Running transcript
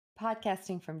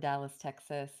Podcasting from Dallas,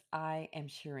 Texas, I am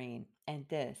Shireen, and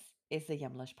this is the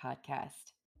Yumlish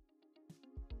Podcast.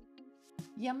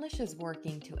 Yumlish is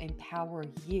working to empower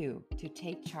you to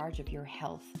take charge of your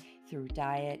health through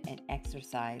diet and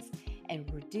exercise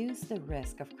and reduce the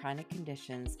risk of chronic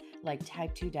conditions like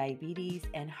type 2 diabetes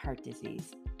and heart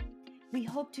disease. We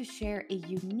hope to share a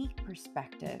unique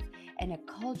perspective and a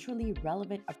culturally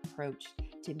relevant approach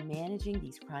to managing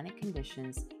these chronic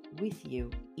conditions with you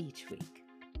each week.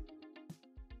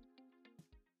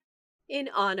 In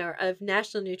honor of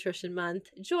National Nutrition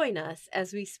Month, join us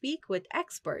as we speak with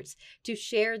experts to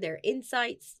share their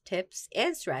insights, tips,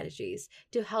 and strategies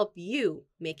to help you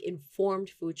make informed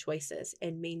food choices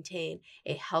and maintain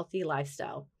a healthy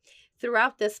lifestyle.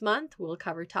 Throughout this month, we'll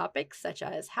cover topics such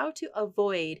as how to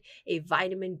avoid a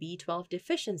vitamin B12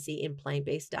 deficiency in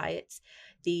plant-based diets,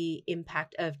 the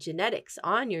impact of genetics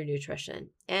on your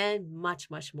nutrition, and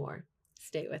much, much more.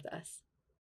 Stay with us.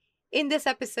 In this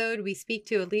episode, we speak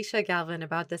to Alicia Galvin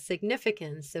about the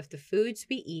significance of the foods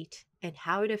we eat and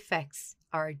how it affects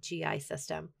our GI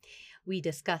system. We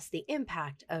discuss the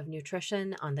impact of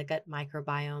nutrition on the gut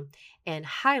microbiome and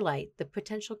highlight the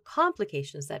potential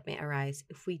complications that may arise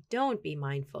if we don't be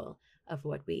mindful of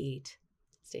what we eat.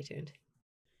 Stay tuned.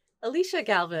 Alicia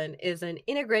Galvin is an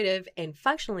integrative and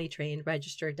functionally trained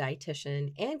registered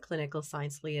dietitian and clinical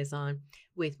science liaison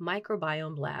with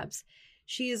Microbiome Labs.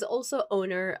 She is also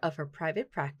owner of her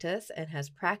private practice and has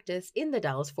practiced in the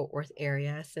Dallas-Fort Worth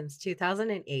area since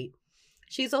 2008.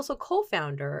 She's also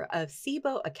co-founder of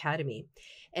SIBO Academy,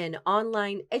 an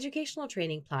online educational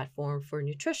training platform for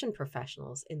nutrition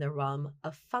professionals in the realm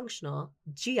of functional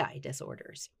GI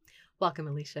disorders. Welcome,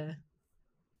 Alicia.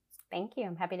 Thank you.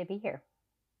 I'm happy to be here.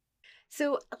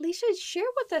 So, Alicia, share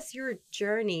with us your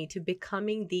journey to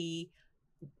becoming the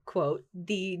quote,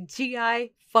 the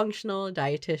GI functional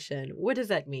dietitian. What does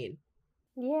that mean?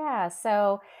 Yeah.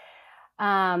 So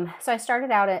I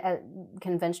started out at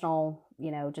conventional,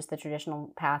 just the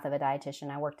traditional path of a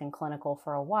dietitian. I worked in clinical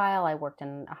for a while. I worked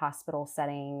in a hospital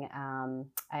setting.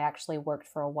 I actually worked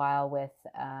for a while with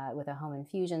a home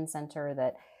infusion center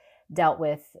that dealt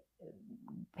with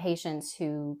patients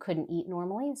who couldn't eat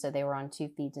normally. So they were on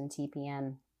tube feeds and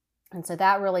TPN. And so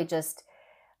that really just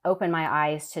opened my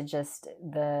eyes to just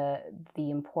the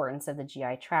importance of the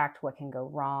GI tract, what can go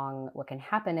wrong, what can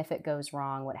happen if it goes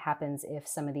wrong, what happens if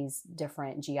some of these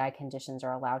different GI conditions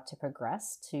are allowed to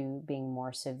progress to being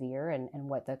more severe, and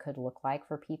what that could look like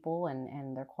for people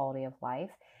and their quality of life.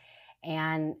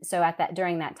 And so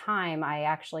during that time, I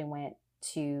actually went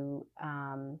to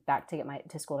back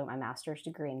to school to get my master's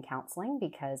degree in counseling,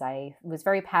 because I was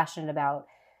very passionate about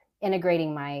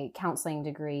integrating my counseling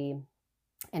degree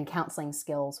and counseling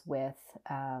skills with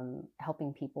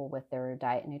helping people with their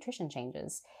diet and nutrition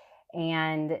changes.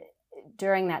 And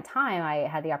during that time, I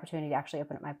had the opportunity to actually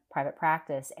open up my private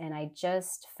practice, and I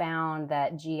just found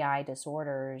that GI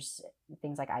disorders,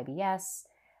 things like IBS,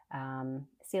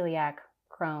 celiac,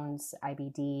 Crohn's,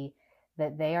 IBD,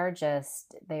 that they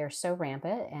are so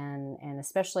rampant, and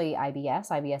especially IBS.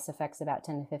 IBS affects about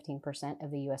 10 to 15% of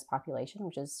the US population,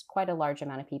 which is quite a large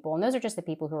amount of people. And those are just the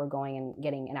people who are going and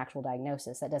getting an actual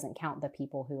diagnosis. That doesn't count the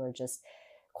people who are just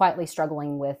quietly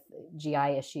struggling with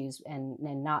GI issues and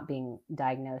not being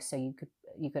diagnosed. So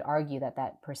you could argue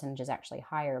that percentage is actually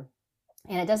higher.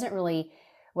 And it doesn't really,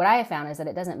 what I have found is that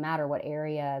it doesn't matter what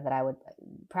area that I would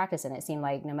practice in. It seemed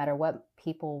like no matter what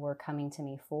people were coming to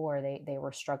me for, they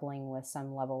were struggling with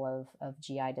some level of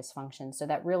GI dysfunction. So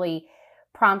that really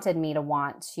prompted me to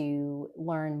want to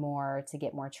learn more, to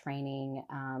get more training,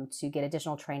 to get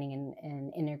additional training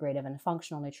in integrative and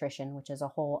functional nutrition, which is a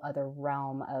whole other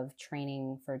realm of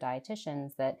training for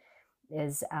dietitians that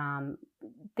is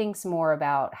thinks more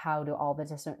about how do all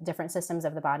the different systems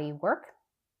of the body work.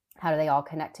 How do they all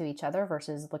connect to each other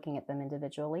versus looking at them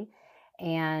individually?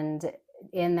 And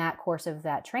in that course of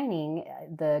that training,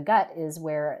 the gut is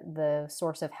where the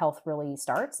source of health really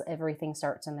starts. Everything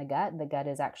starts in the gut. The gut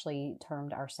is actually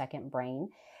termed our second brain.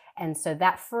 And so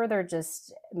that further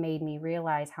just made me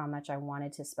realize how much I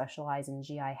wanted to specialize in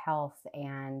GI health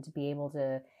and be able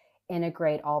to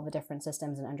integrate all the different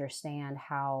systems and understand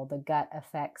how the gut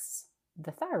affects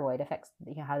the thyroid, affects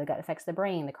how the gut affects the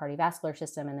brain, the cardiovascular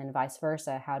system, and then vice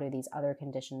versa. How do these other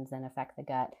conditions then affect the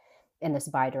gut in this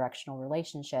bidirectional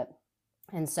relationship?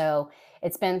 And so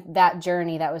it's been that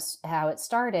journey. That was how it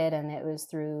started. And it was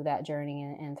through that journey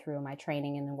and through my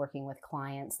training and then working with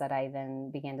clients that I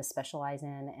then began to specialize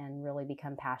in and really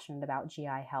become passionate about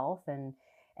GI health and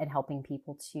helping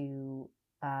people to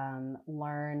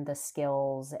learn the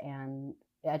skills and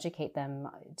educate them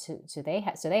so they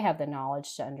have the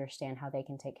knowledge to understand how they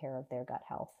can take care of their gut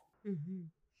health. Mm-hmm.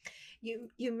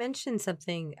 You mentioned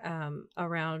something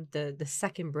around the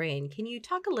second brain. Can you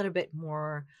talk a little bit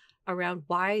more around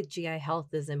why GI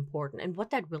health is important and what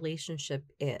that relationship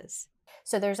is?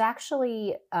 So there's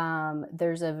actually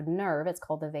there's a nerve. It's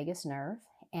called the vagus nerve,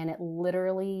 and it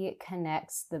literally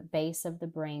connects the base of the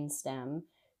brain stem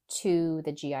to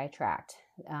the GI tract.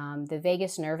 The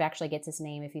vagus nerve actually gets its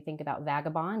name if you think about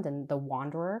vagabond and the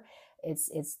wanderer.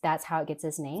 It's that's how it gets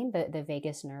its name. The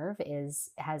vagus nerve is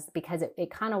has because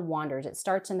it kind of wanders. It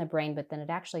starts in the brain, but then it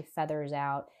actually feathers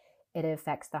out. It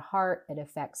affects the heart, it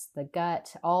affects the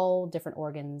gut, all different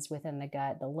organs within the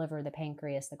gut, the liver, the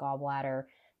pancreas, the gallbladder,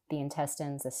 the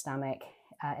intestines, the stomach.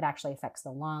 It actually affects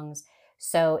the lungs.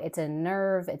 So it's a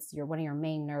nerve. It's one of your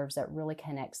main nerves that really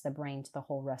connects the brain to the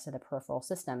whole rest of the peripheral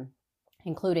system,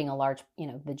 including a large,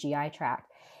 the GI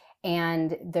tract.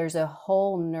 And there's a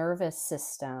whole nervous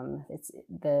system. It's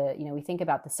we think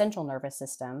about the central nervous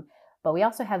system, but we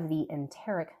also have the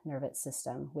enteric nervous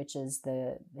system, which is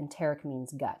the enteric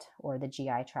means gut or the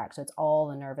GI tract. So it's all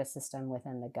the nervous system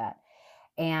within the gut.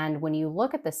 And when you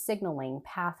look at the signaling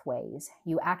pathways,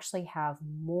 you actually have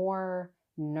more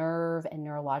nerve and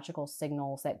neurological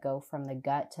signals that go from the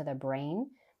gut to the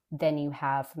brain than you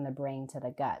have from the brain to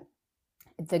the gut.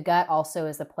 The gut also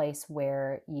is the place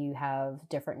where you have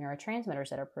different neurotransmitters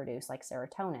that are produced, like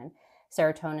serotonin.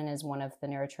 Serotonin is one of the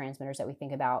neurotransmitters that we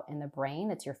think about in the brain.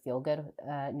 It's your feel-good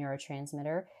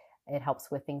neurotransmitter. It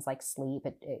helps with things like sleep.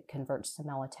 It converts to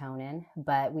melatonin,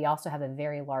 but we also have a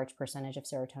very large percentage of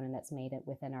serotonin that's made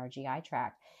within our GI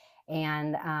tract.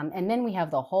 And then we have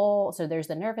the whole, so there's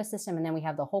the nervous system, and then we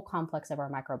have the whole complex of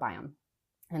our microbiome.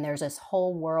 And there's this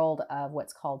whole world of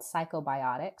what's called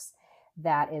psychobiotics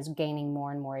that is gaining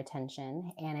more and more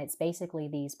attention. And it's basically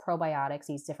these probiotics,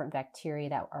 these different bacteria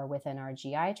that are within our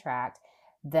GI tract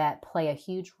that play a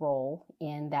huge role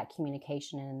in that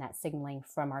communication and in that signaling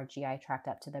from our GI tract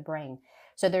up to the brain.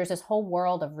 So there's this whole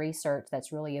world of research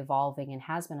that's really evolving and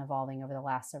has been evolving over the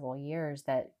last several years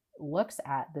that looks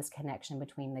at this connection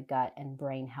between the gut and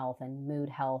brain health and mood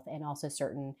health and also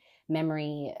certain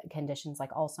memory conditions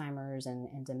like Alzheimer's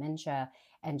and dementia,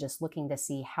 and just looking to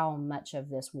see how much of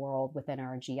this world within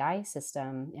our GI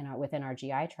system, within our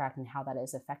GI tract, and how that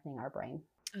is affecting our brain.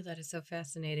 Oh, that is so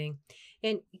fascinating.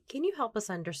 And can you help us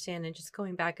understand, and just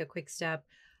going back a quick step,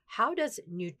 how does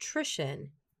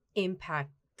nutrition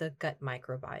impact the gut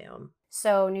microbiome?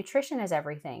 So, nutrition is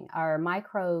everything. Our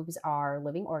microbes are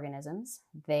living organisms.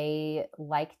 They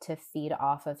like to feed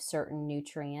off of certain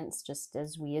nutrients, just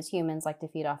as we as humans like to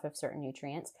feed off of certain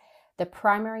nutrients. The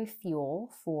primary fuel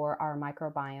for our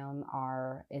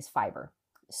microbiome is fiber.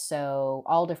 So,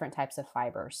 all different types of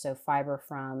fiber. So, fiber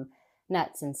from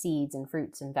nuts and seeds and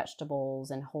fruits and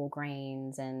vegetables and whole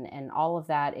grains, and all of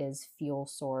that is fuel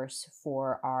source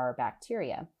for our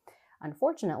bacteria.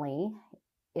 Unfortunately,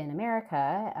 in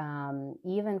America,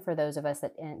 even for those of us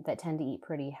that tend to eat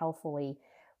pretty healthfully,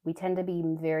 we tend to be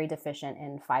very deficient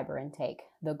in fiber intake.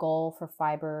 The goal for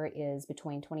fiber is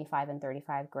between 25 and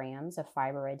 35 grams of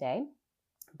fiber a day,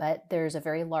 but there's a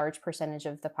very large percentage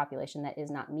of the population that is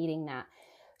not meeting that.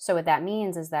 So what that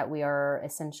means is that we are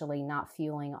essentially not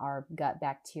fueling our gut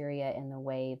bacteria in the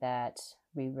way that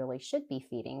we really should be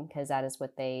feeding, because that is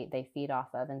what they feed off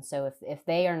of. And so if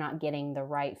they are not getting the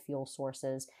right fuel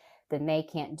sources, then they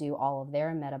can't do all of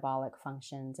their metabolic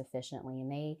functions efficiently.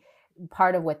 And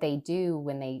part of what they do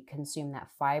when they consume that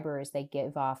fiber is they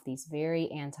give off these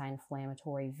very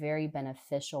anti-inflammatory, very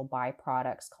beneficial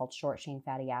byproducts called short-chain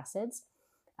fatty acids.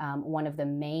 One of the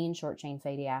main short-chain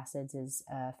fatty acids is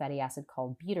a fatty acid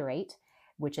called butyrate,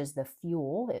 which is the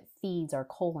fuel. It feeds our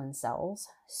colon cells.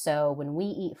 So when we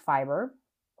eat fiber,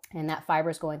 and that fiber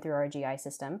is going through our GI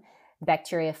system,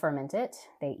 bacteria ferment it,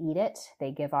 they eat it,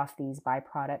 they give off these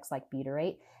byproducts like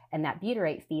butyrate, and that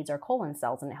butyrate feeds our colon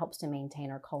cells and it helps to maintain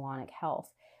our colonic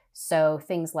health. So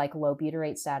things like low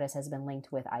butyrate status has been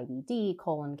linked with IBD,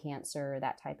 colon cancer,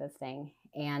 that type of thing.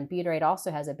 And butyrate also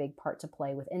has a big part to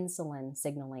play with insulin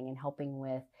signaling and helping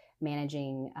with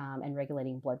managing and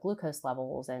regulating blood glucose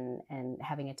levels and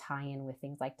having a tie-in with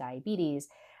things like diabetes.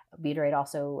 Butyrate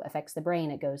also affects the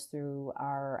brain. It goes through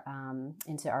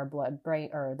into our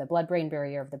blood-brain or the blood-brain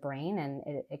barrier of the brain, and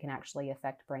it can actually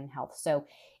affect brain health. So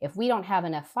if we don't have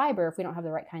enough fiber, if we don't have the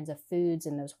right kinds of foods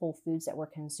and those whole foods that we're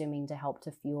consuming to help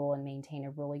to fuel and maintain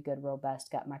a really good,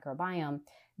 robust gut microbiome,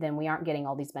 then we aren't getting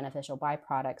all these beneficial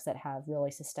byproducts that have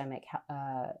really systemic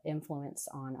influence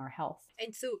on our health.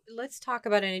 And so let's talk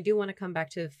about it. And I do want to come back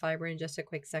to fiber in just a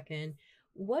quick second.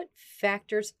 What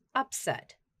factors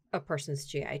upset a person's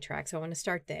GI tract? So I want to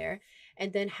start there.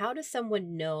 And then how does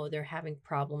someone know they're having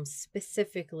problems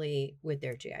specifically with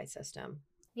their GI system?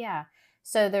 Yeah.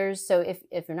 So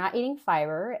if you're not eating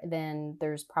fiber, then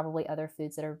there's probably other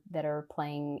foods that are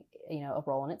playing, a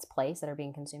role in its place, that are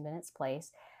being consumed in its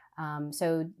place.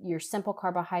 So your simple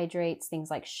carbohydrates, things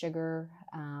like sugar,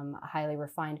 highly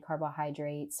refined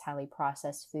carbohydrates, highly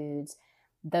processed foods,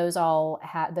 those all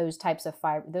have those types of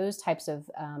fiber, those types of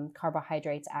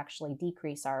carbohydrates actually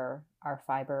decrease our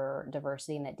fiber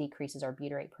diversity, and that decreases our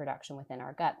butyrate production within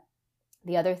our gut.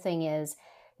 The other thing is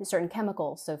certain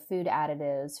chemicals, so food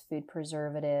additives, food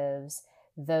preservatives,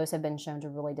 those have been shown to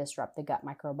really disrupt the gut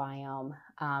microbiome.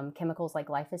 Chemicals like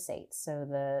glyphosate, so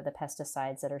the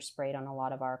pesticides that are sprayed on a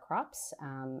lot of our crops,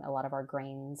 a lot of our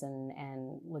grains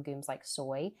and legumes like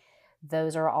soy,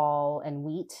 those are all, and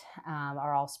wheat,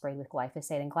 are all sprayed with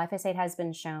glyphosate. And glyphosate has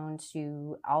been shown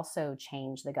to also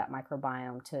change the gut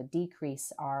microbiome, to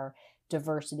decrease our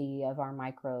diversity of our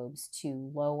microbes,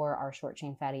 to lower our short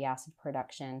chain fatty acid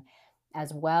production,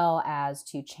 as well as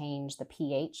to change the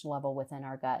pH level within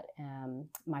our gut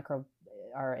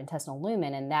our intestinal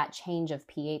lumen. And that change of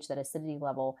pH, that acidity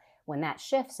level, when that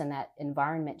shifts and that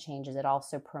environment changes, it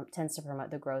also tends to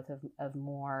promote the growth of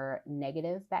more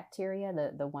negative bacteria,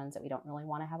 the ones that we don't really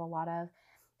want to have a lot of.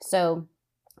 So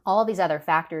all of these other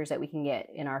factors that we can get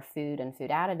in our food and food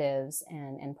additives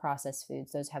and processed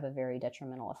foods, those have a very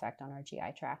detrimental effect on our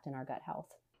GI tract and our gut health.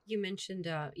 You mentioned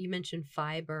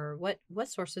fiber. What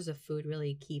sources of food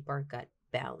really keep our gut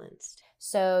balanced?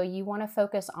 So you want to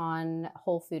focus on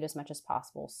whole food as much as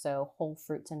possible. So whole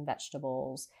fruits and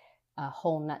vegetables,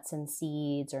 whole nuts and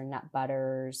seeds or nut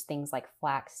butters, things like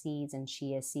flax seeds and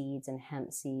chia seeds and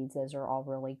hemp seeds. Those are all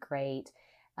really great.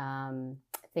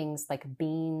 Things like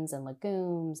beans and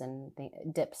legumes and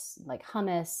dips like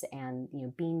hummus and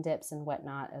bean dips and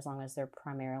whatnot, as long as they're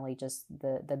primarily just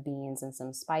the beans and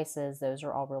some spices, those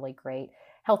are all really great.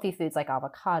 Healthy foods like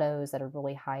avocados that are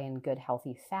really high in good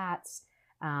healthy fats.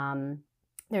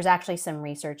 There's actually some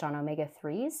research on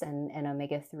omega-3s and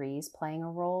omega-3s playing a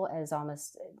role as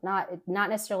almost not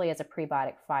necessarily as a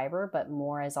prebiotic fiber, but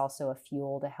more as also a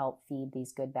fuel to help feed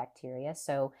these good bacteria.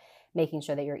 So making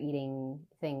sure that you're eating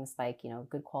things like,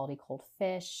 good quality cold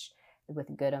fish with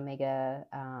good omega,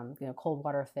 cold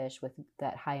water fish with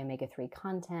that high omega-3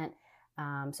 content.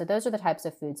 So those are the types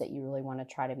of foods that you really want to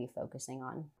try to be focusing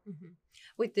on. Mm-hmm.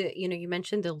 With you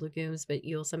mentioned the legumes, but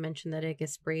you also mentioned that it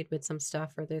gets sprayed with some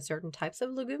stuff. Are there certain types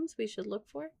of legumes we should look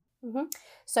for? Mm-hmm.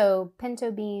 So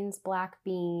pinto beans, black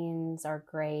beans are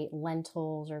great.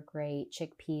 Lentils are great.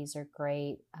 Chickpeas are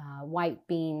great. White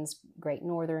beans, great.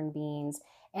 Northern beans.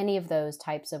 Any of those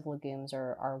types of legumes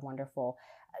are wonderful.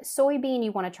 Soybean,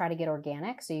 you want to try to get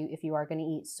organic. So if you are going to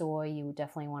eat soy, you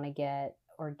definitely want to get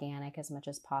organic as much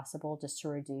as possible, just to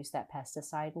reduce that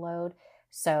pesticide load.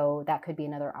 So that could be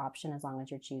another option, as long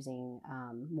as you're choosing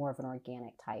more of an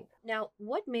organic type. Now,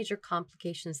 what major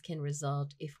complications can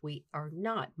result if we are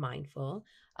not mindful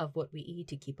of what we eat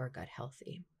to keep our gut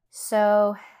healthy?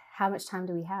 So how much time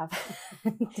do we have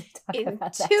to talk In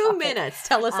about that 2 topic? minutes,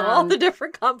 tell us all the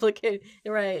different complications.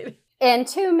 Right. In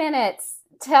 2 minutes,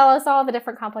 tell us all the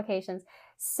different complications.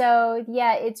 So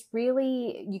yeah, it's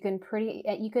really, you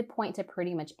could point to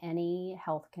pretty much any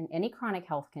chronic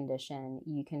health condition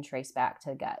you can trace back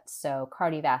to gut. So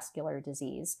cardiovascular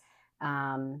disease,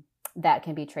 that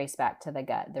can be traced back to the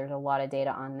gut. There's a lot of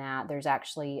data on that. There's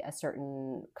actually a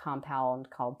certain compound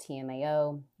called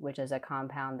TMAO, which is a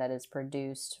compound that is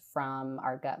produced from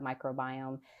our gut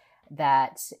microbiome,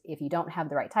 that if you don't have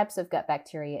the right types of gut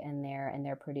bacteria in there and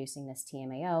they're producing this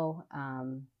TMAO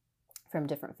from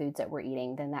different foods that we're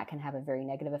eating, then that can have a very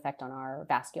negative effect on our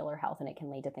vascular health, and it can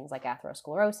lead to things like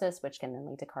atherosclerosis, which can then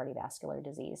lead to cardiovascular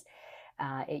disease.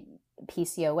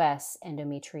 PCOS,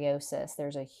 endometriosis,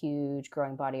 there's a huge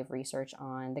growing body of research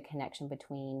on the connection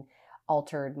between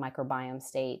altered microbiome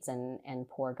states and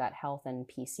poor gut health and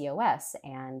PCOS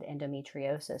and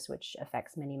endometriosis, which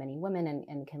affects many, many women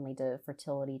and can lead to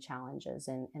fertility challenges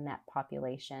in that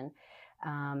population.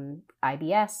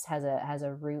 IBS has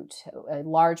a root. A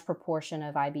large proportion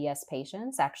of IBS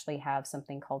patients actually have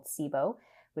something called SIBO,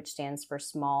 which stands for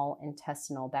small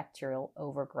intestinal bacterial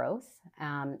overgrowth.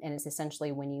 And it's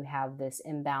essentially when you have this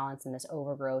imbalance and this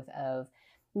overgrowth of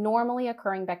normally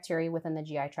occurring bacteria within the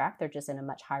GI tract. They're just in a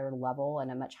much higher level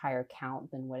and a much higher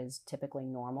count than what is typically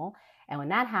normal. And when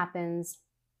that happens,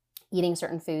 eating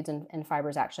certain foods and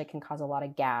fibers actually can cause a lot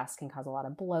of gas, can cause a lot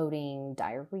of bloating,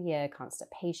 diarrhea,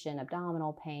 constipation,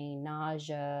 abdominal pain,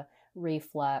 nausea,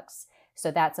 reflux. So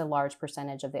that's a large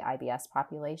percentage of the IBS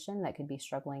population that could be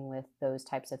struggling with those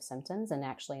types of symptoms. And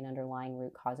actually an underlying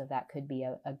root cause of that could be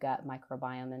a gut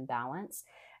microbiome imbalance.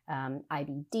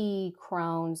 IBD,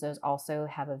 Crohn's, those also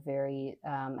have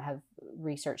have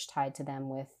research tied to them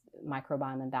with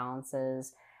microbiome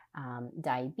imbalances.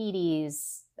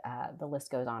 diabetes, the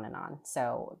list goes on and on.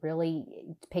 So really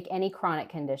pick any chronic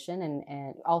condition,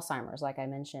 and Alzheimer's, like I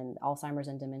mentioned, Alzheimer's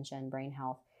and dementia and brain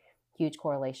health, huge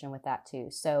correlation with that too.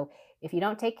 So if you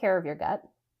don't take care of your gut,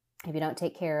 if you don't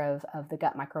take care of the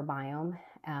gut microbiome,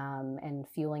 and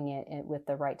fueling it with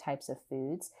the right types of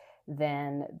foods,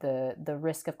 then the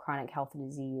risk of chronic health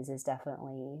disease is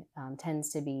definitely,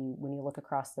 tends to be, when you look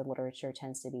across the literature,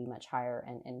 tends to be much higher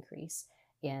and increase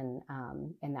in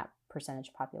that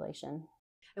percentage population.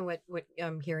 And what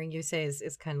I'm hearing you say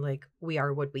is kind of like we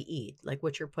are what we eat. Like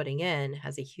what you're putting in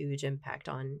has a huge impact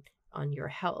on your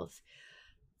health,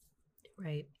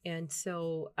 right? And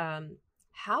so,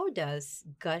 how does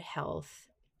gut health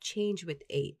change with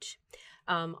age?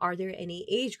 Are there any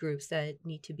age groups that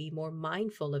need to be more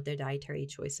mindful of their dietary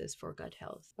choices for gut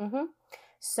health? hmm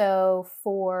So,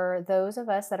 for those of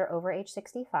us that are over age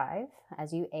 65,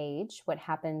 as you age, what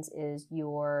happens is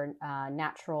your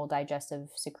natural digestive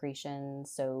secretion,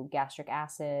 so gastric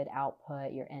acid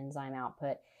output, your enzyme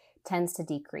output, tends to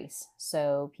decrease.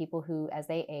 So, people who, as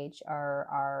they age,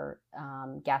 our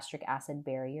gastric acid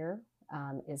barrier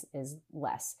is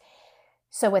less.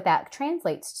 So, what that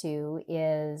translates to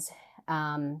is,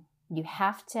 you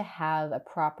have to have a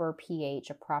proper pH,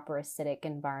 a proper acidic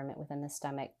environment within the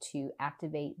stomach to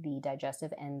activate the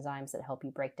digestive enzymes that help you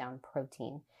break down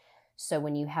protein. So,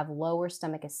 when you have lower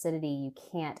stomach acidity, you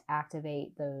can't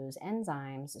activate those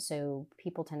enzymes. So,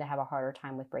 people tend to have a harder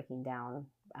time with breaking down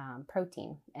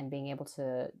protein and being able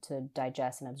to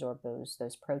digest and absorb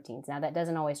those proteins. Now, that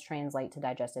doesn't always translate to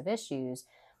digestive issues,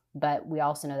 but we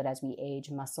also know that as we age,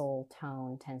 muscle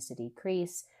tone tends to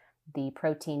decrease. The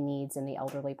protein needs in the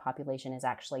elderly population is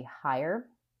actually higher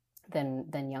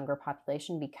than younger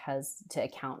population, because to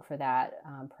account for that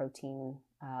protein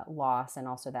loss and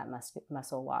also that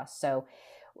muscle loss. So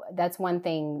that's one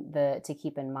thing to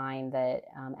keep in mind, that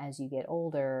as you get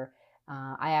older,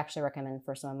 I actually recommend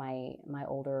for some of my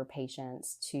older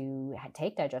patients to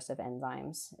take digestive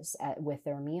enzymes with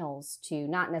their meals, to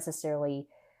not necessarily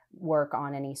work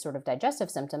on any sort of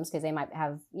digestive symptoms, because they might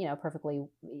have, perfectly,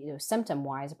 symptom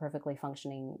wise, a perfectly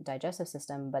functioning digestive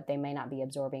system, but they may not be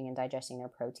absorbing and digesting their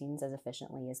proteins as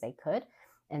efficiently as they could.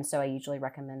 And so I usually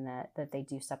recommend that they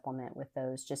do supplement with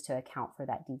those, just to account for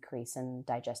that decrease in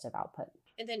digestive output.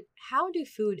 And then, how do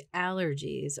food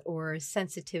allergies or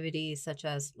sensitivities such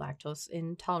as lactose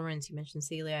intolerance, you mentioned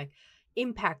celiac,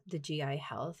 impact the GI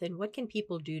health? And what can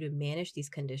people do to manage these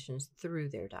conditions through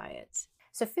their diets?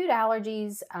 So food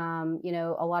allergies,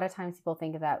 a lot of times people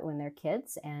think of that when they're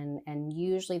kids, and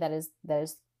usually that is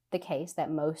the case. That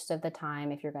most of the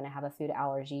time, if you're going to have a food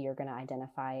allergy, you're going to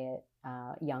identify it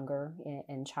younger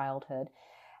in childhood.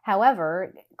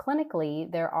 However, clinically,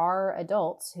 there are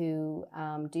adults who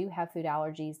do have food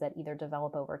allergies that either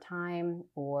develop over time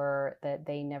or that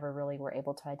they never really were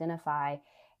able to identify,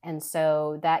 and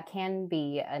so that can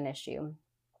be an issue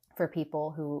for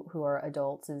people who are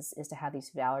adults, is to have these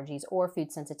food allergies or food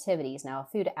sensitivities. Now, a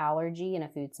food allergy and a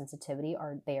food sensitivity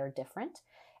are different.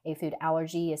 A food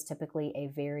allergy is typically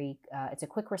it's a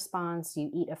quick response.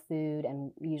 You eat a food,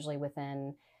 and usually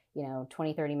within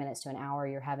 20-30 minutes to an hour,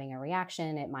 you're having a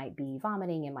reaction. It might be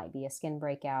vomiting, it might be a skin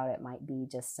breakout, it might be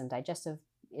just some digestive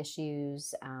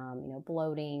issues,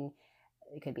 bloating.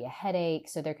 It could be a headache.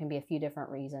 So there can be a few different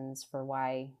reasons for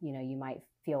why you might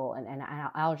feel an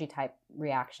allergy type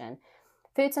reaction.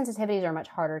 Food sensitivities are much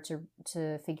harder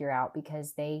to figure out,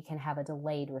 because they can have a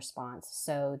delayed response.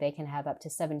 So they can have up to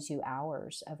 72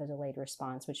 hours of a delayed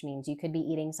response, which means you could be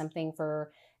eating something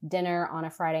for dinner on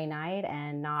a Friday night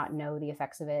and not know the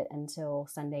effects of it until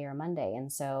Sunday or Monday.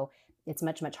 And so it's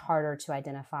much, much harder to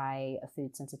identify a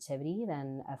food sensitivity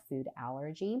than a food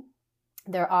allergy.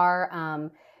 There are,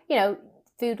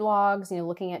 food logs,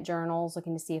 looking at journals,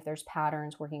 looking to see if there's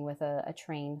patterns, working with a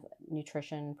trained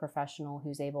nutrition professional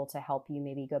who's able to help you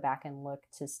maybe go back and look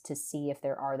to see if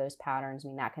there are those patterns. I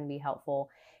mean, that can be helpful.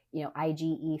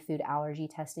 IgE food allergy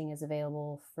testing is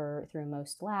available through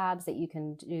most labs that you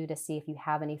can do to see if you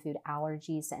have any food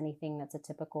allergies to anything. That's a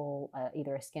typical,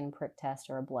 either a skin prick test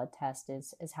or a blood test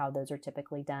is how those are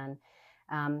typically done.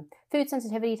 Food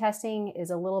sensitivity testing is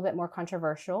a little bit more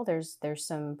controversial. There's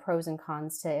some pros and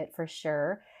cons to it for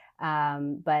sure.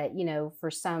 But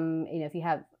for some, if you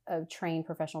have a trained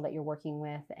professional that you're working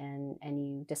with, and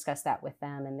you discuss that with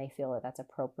them and they feel that that's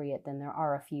appropriate, then there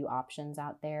are a few options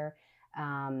out there.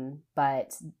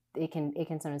 But it can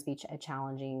sometimes be a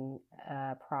challenging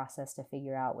process to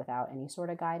figure out without any sort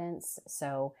of guidance.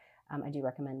 So I do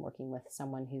recommend working with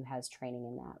someone who has training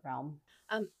in that realm.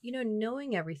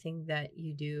 Knowing everything that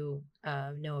you do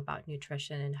know about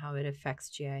nutrition and how it affects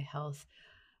GI health,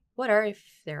 What are, if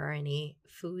there are any,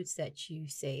 foods that you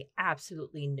say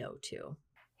absolutely no to?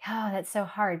 Oh, that's so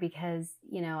hard because,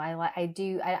 I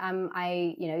do,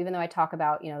 even though I talk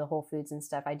about, the whole foods and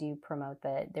stuff, I do promote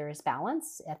that there is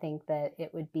balance. I think that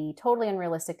it would be totally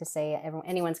unrealistic to say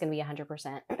anyone's going to be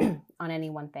 100% on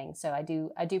any one thing. So I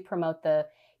do promote the,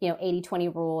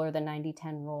 80-20 rule or the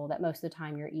 90-10 rule, that most of the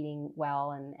time you're eating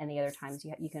well, and the other times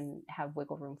you can have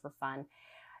wiggle room for fun.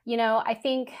 I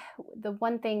think the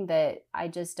one thing that I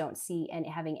just don't see and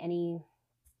having any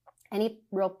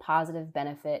real positive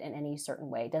benefit in any certain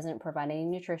way. It doesn't provide any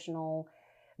nutritional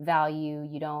value.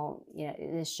 You don't,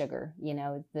 it is sugar,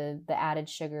 the added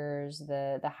sugars,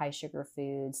 the high sugar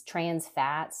foods, trans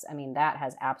fats. I mean, that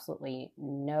has absolutely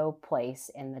no place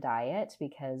in the diet,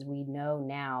 because we know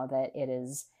now that it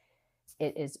is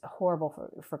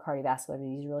horrible for cardiovascular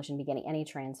disease. You really shouldn't be getting any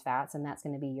trans fats, and that's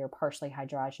going to be your partially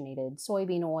hydrogenated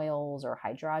soybean oils or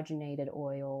hydrogenated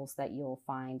oils that you'll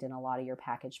find in a lot of your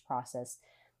packaged processed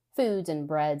foods and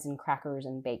breads and crackers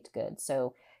and baked goods.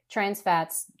 So trans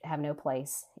fats have no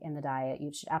place in the diet.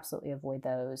 You should absolutely avoid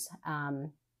those.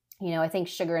 I think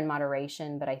sugar in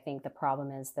moderation, but I think the problem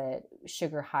is that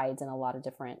sugar hides in a lot of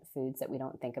different foods that we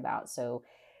don't think about. So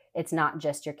it's not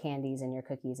just your candies and your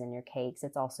cookies and your cakes.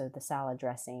 It's also the salad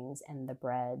dressings and the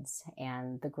breads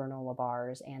and the granola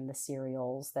bars and the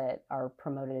cereals that are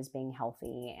promoted as being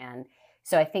healthy. And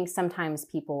so I think sometimes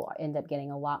people end up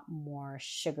getting a lot more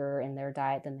sugar in their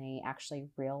diet than they actually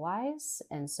realize.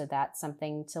 And so that's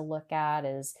something to look at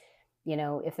is,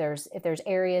 if there's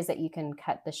areas that you can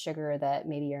cut the sugar that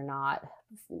maybe you're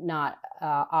not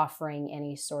offering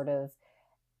any sort of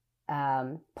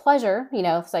pleasure.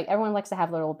 It's like everyone likes to have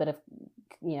a little bit of,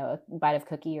 a bite of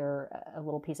cookie or a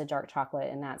little piece of dark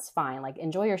chocolate, and that's fine. Like,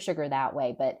 enjoy your sugar that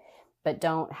way, but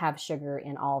don't have sugar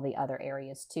in all the other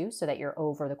areas too, so that you're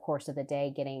over the course of the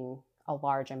day getting a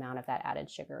large amount of that added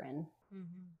sugar in.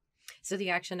 Mm-hmm. So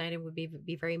the action item would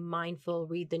be very mindful,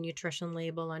 read the nutrition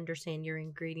label, understand your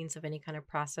ingredients of any kind of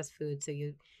processed food, so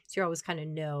you always kind of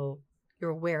know,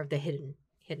 you're aware of the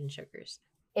hidden sugars.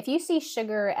 If you see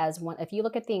sugar as one, if you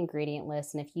look at the ingredient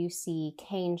list and if you see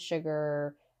cane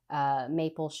sugar,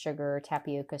 maple sugar,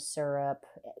 tapioca syrup,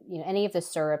 any of the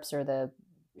syrups or the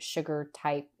sugar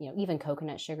type, even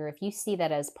coconut sugar, if you see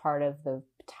that as part of the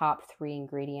top 3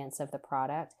 ingredients of the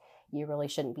product, you really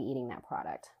shouldn't be eating that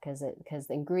product, because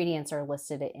the ingredients are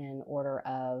listed in order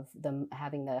of them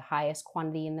having the highest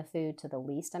quantity in the food to the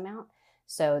least amount.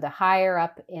 So the higher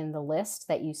up in the list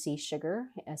that you see sugar,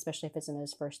 especially if it's in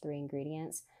those first 3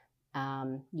 ingredients,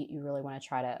 you really want to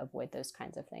try to avoid those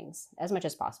kinds of things as much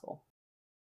as possible.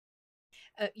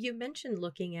 You mentioned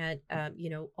looking at,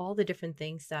 all the different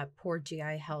things that poor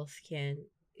GI health can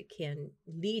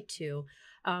lead to.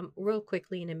 Real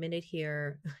quickly, in a minute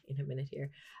here,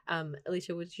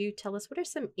 Alicia, would you tell us what are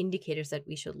some indicators that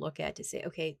we should look at to say,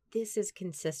 okay, this is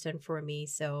consistent for me,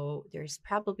 so there's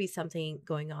probably something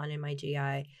going on in my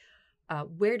GI.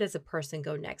 Where does a person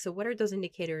go next? So what are those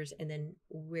indicators, and then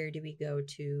where do we go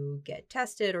to get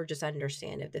tested or just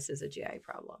understand if this is a GI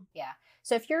problem? Yeah.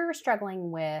 So if you're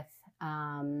struggling with,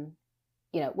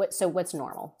 what's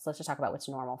normal? So let's just talk about what's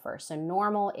normal first. So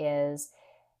normal is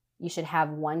you should have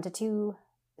 1 to 2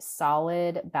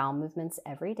 solid bowel movements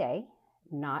every day,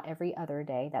 not every other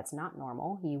day. That's not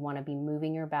normal. You want to be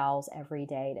moving your bowels every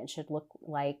day. It should look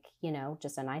like,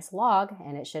 just a nice log,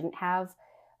 and it shouldn't have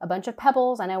a bunch of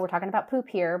pebbles. I know we're talking about poop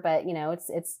here, but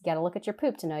it's got to look at your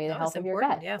poop to know the health of your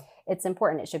gut. Yeah. It's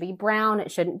important. It should be brown.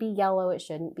 It shouldn't be yellow. It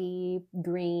shouldn't be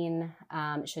green.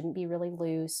 It shouldn't be really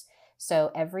loose.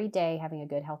 So every day having a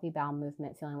good, healthy bowel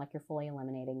movement, feeling like you're fully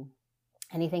eliminating.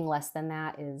 Anything less than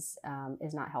that is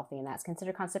not healthy, and that's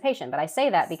considered constipation. But I say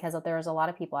that because there's a lot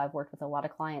of people, I've worked with a lot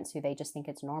of clients who they just think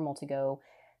it's normal to go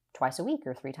twice a week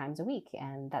or 3 times a week,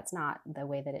 and that's not the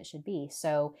way that it should be.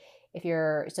 So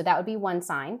that would be one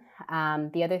sign.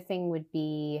 The other thing would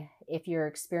be if you're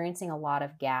experiencing a lot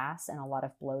of gas and a lot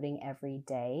of bloating every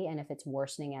day, and if it's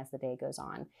worsening as the day goes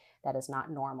on, that is not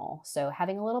normal. So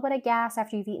having a little bit of gas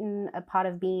after you've eaten a pot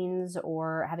of beans,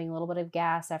 or having a little bit of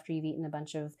gas after you've eaten a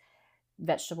bunch of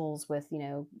vegetables with,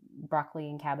 broccoli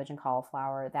and cabbage and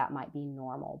cauliflower, that might be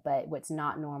normal. But what's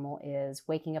not normal is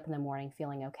waking up in the morning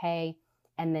feeling okay,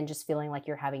 and then just feeling like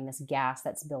you're having this gas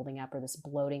that's building up, or this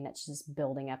bloating that's just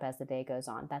building up as the day goes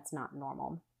on. That's not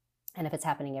normal. And if it's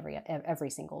happening every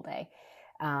single day,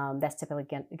 that's typically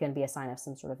going to be a sign of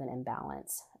some sort of an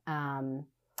imbalance.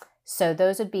 So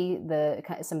those would be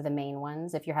some of the main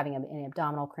ones. If you're having any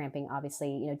abdominal cramping,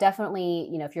 obviously, definitely,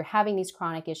 if you're having these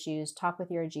chronic issues, talk with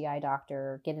your GI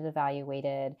doctor, get it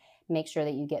evaluated, make sure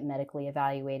that you get medically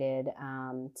evaluated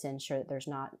to ensure that there's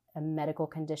not a medical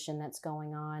condition that's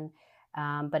going on.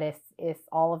 But if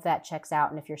all of that checks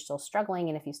out, and if you're still struggling,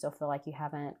 and if you still feel like you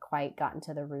haven't quite gotten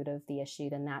to the root of the issue,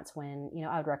 then that's when,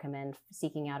 I would recommend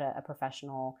seeking out a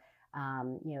professional,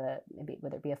 maybe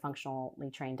whether it be a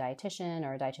functionally trained dietitian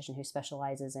or a dietitian who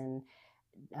specializes in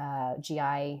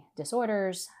GI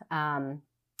disorders,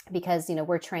 because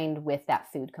we're trained with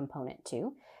that food component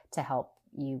too, to help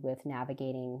you with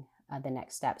navigating the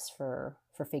next steps for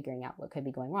figuring out what could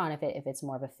be going wrong if it's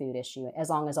more of a food issue, as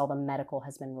long as all the medical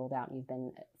has been ruled out and you've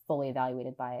been fully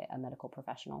evaluated by a medical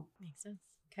professional. Makes sense.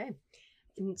 Okay.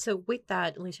 And so with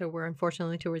that, Alicia, we're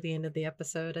unfortunately toward the end of the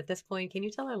episode. At this point, can you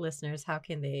tell our listeners how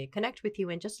can they connect with you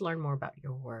and just learn more about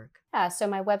your work? So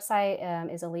my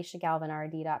website is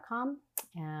aliciagalvinrd.com.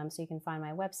 So you can find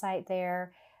my website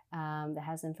there. That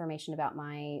has information about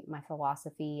my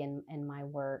philosophy and my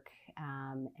work.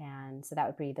 And so that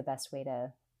would be the best way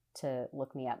to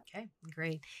look me up. Okay,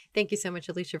 great. Thank you so much,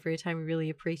 Alicia, for your time. We really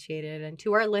appreciate it. And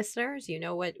to our listeners,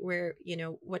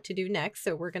 what to do next.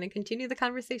 So we're going to continue the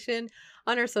conversation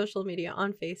on our social media,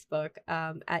 on Facebook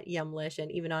at Yumlish, and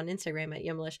even on Instagram at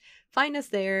Yumlish. Find us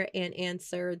there and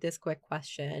answer this quick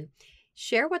question.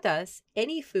 Share with us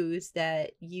any foods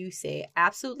that you say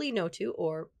absolutely no to,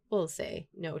 or will say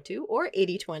no to, or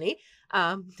 80-20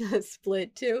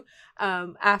 split to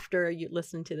after you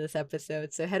listen to this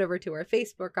episode. So head over to our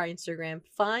Facebook, our Instagram,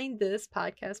 find this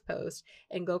podcast post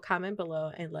and go comment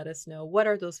below and let us know what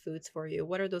are those foods for you.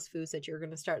 What are those foods that you're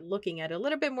going to start looking at a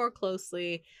little bit more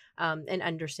closely and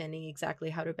understanding exactly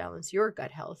how to balance your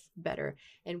gut health better.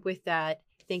 And with that,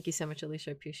 thank you so much,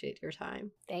 Alicia. I appreciate your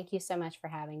time. Thank you so much for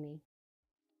having me.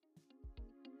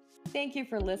 Thank you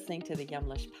for listening to the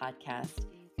Yumlish podcast.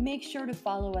 Make sure to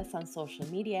follow us on social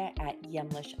media at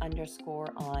Yumlish_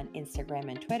 on Instagram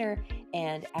and Twitter,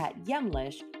 and at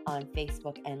Yumlish on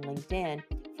Facebook and LinkedIn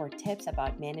for tips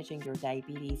about managing your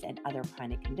diabetes and other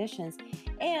chronic conditions,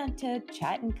 and to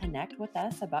chat and connect with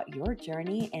us about your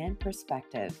journey and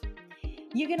perspective.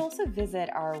 You can also visit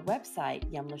our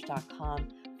website, yumlish.com,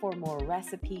 for more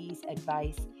recipes,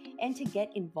 advice, and to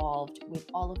get involved with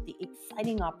all of the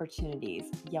exciting opportunities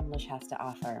Yumlish has to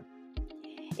offer.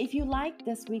 If you liked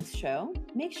this week's show,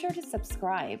 make sure to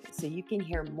subscribe so you can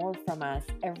hear more from us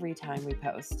every time we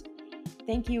post.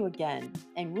 Thank you again,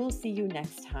 and we'll see you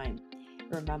next time.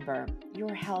 Remember,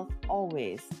 your health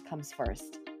always comes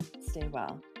first. Stay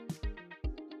well.